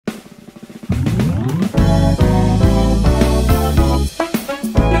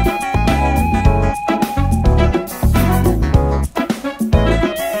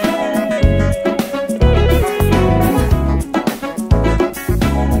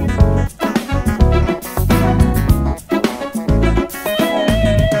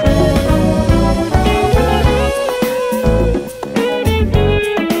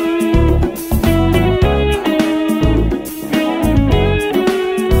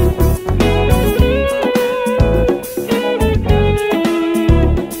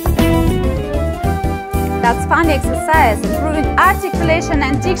articulation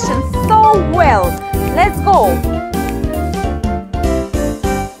and diction so well. Let's go.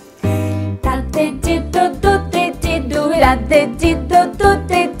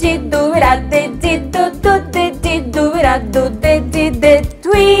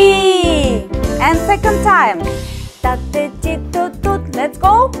 And second time. Let's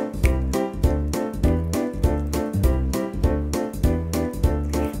go.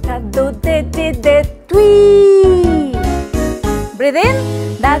 Breathe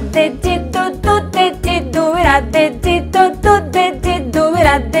in. And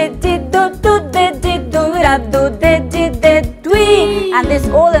this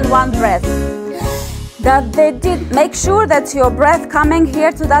all in one breath. Make sure that your breath coming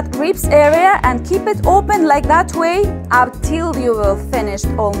here to that ribs area and keep it open like that way until you will finish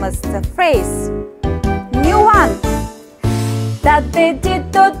almost the phrase. New one.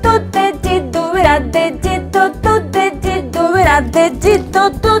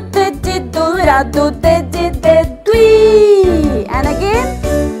 And again.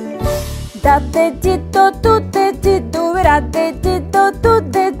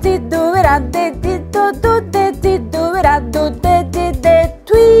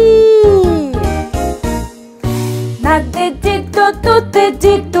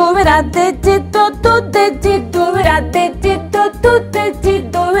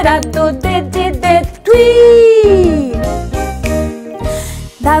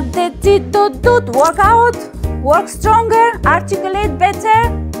 Work out, work stronger, articulate better.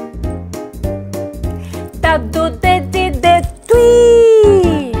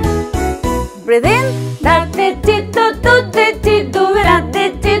 Breathe in.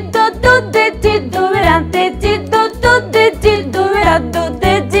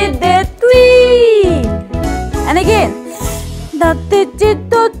 And again.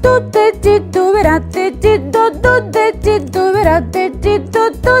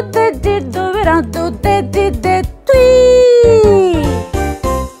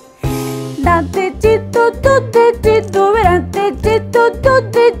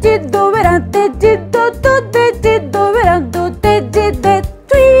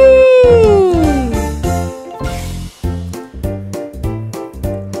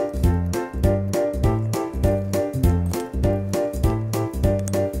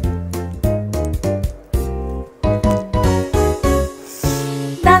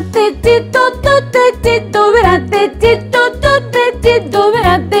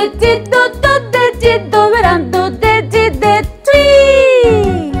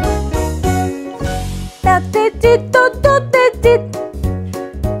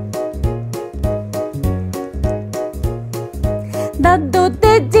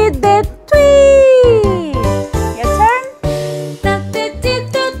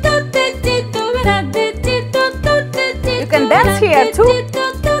 Here too.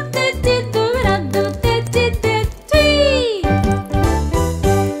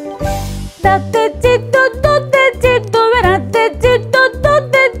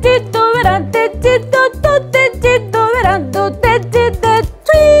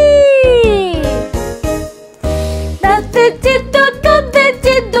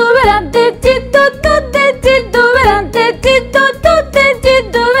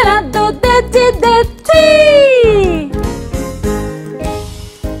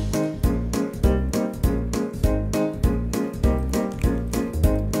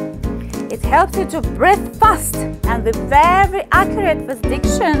 It helps you to breathe fast and be very accurate with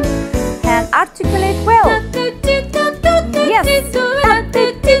diction and articulate well. Yes.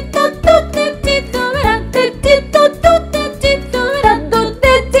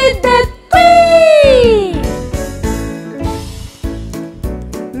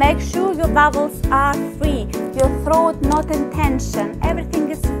 Make sure your vowels are free, your throat not in tension,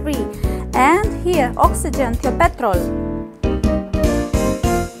 everything is free. And here, oxygen, your petrol.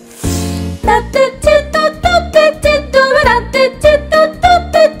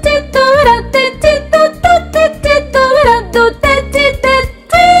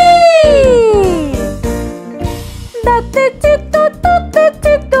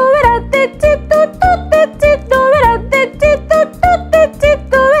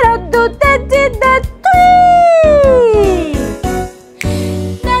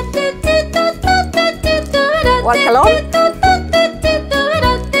 Work along.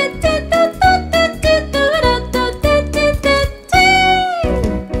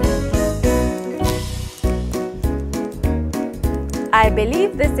 I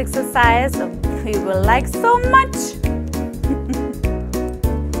believe this exercise you will like so much.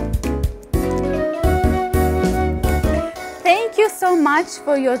 Thank you so much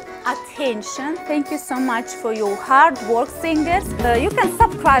for your attention. Thank you so much for your hard work, singers. You can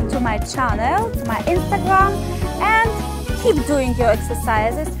subscribe to my channel, to my Instagram, and keep doing your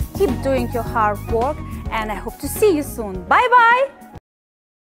exercises, keep doing your hard work, and I hope to see you soon. Bye bye.